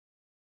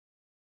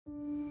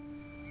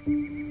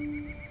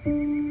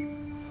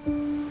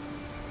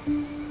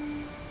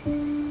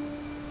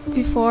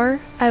Before,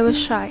 I was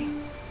shy.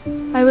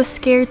 I was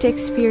scared to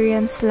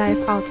experience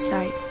life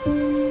outside.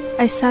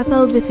 I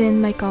settled within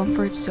my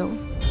comfort zone.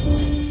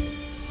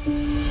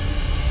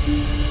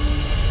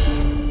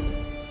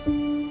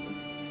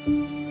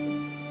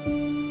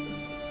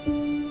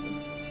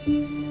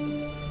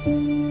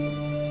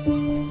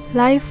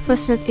 Life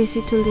was not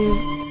easy to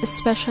live,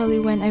 especially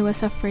when I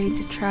was afraid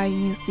to try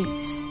new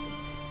things.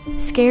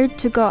 Scared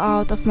to go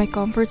out of my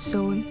comfort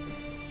zone,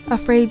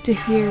 afraid to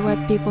hear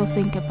what people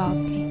think about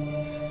me,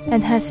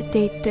 and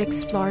hesitate to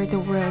explore the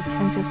world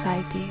and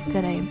society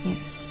that I am in.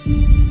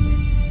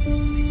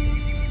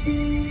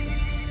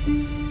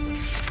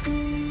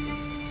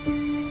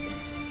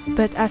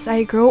 But as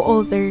I grow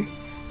older,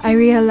 I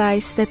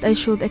realize that I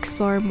should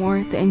explore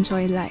more to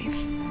enjoy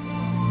life.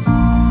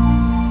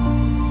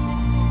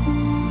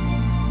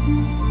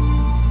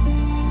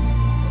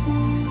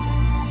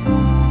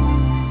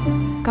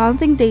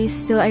 Counting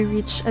days till I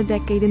reach a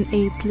decade and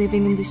 8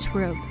 living in this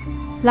world.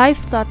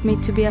 Life taught me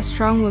to be a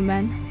strong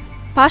woman,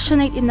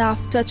 passionate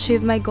enough to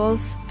achieve my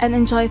goals and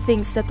enjoy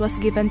things that was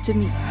given to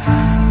me.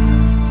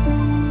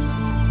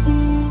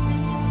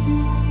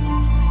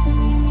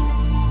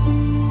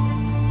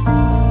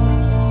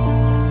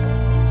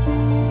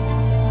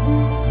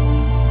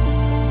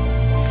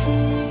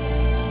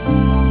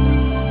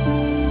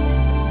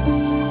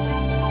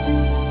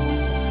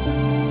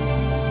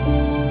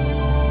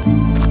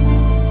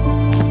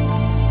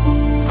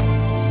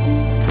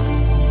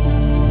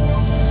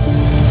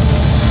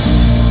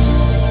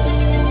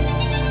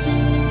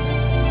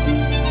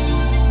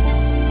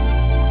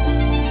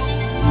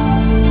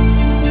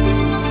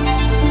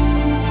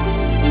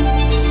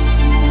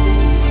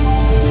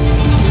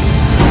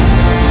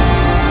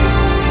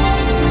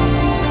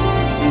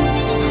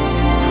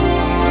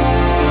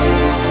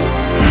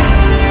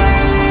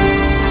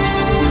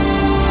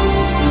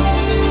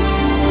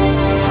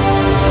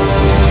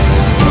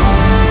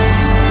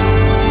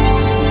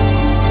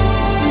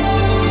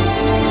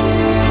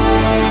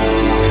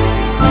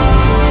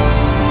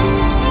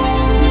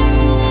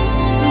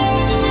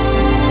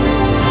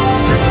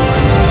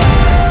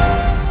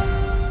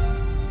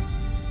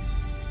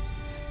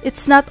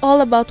 It's not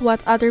all about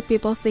what other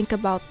people think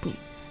about me.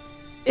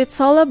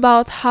 It's all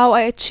about how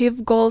I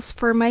achieve goals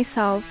for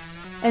myself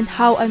and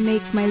how I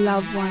make my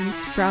loved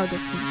ones proud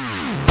of me.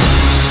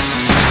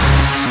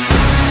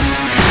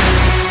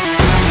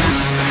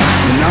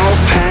 No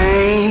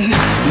pain,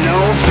 no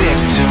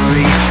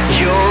victory.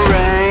 Your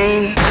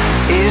reign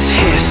is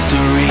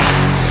history.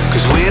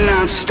 'Cause we're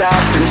not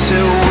stopping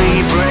till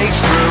we break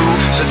through.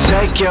 So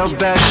take your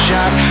best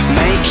shot,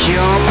 make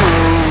your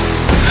move.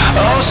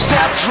 Oh,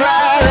 step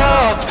right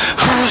up,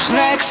 who's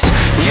next?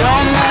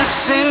 You're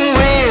messing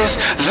with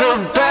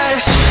the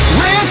best.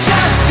 We're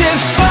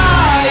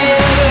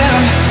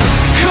defying,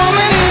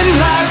 coming in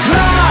like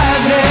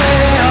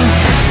lightning.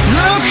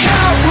 Look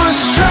how we're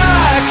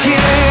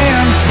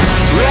striking.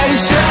 Ready,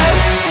 set,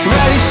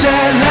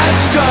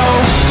 let's go.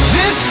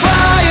 This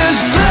fire's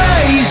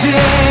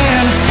blazing.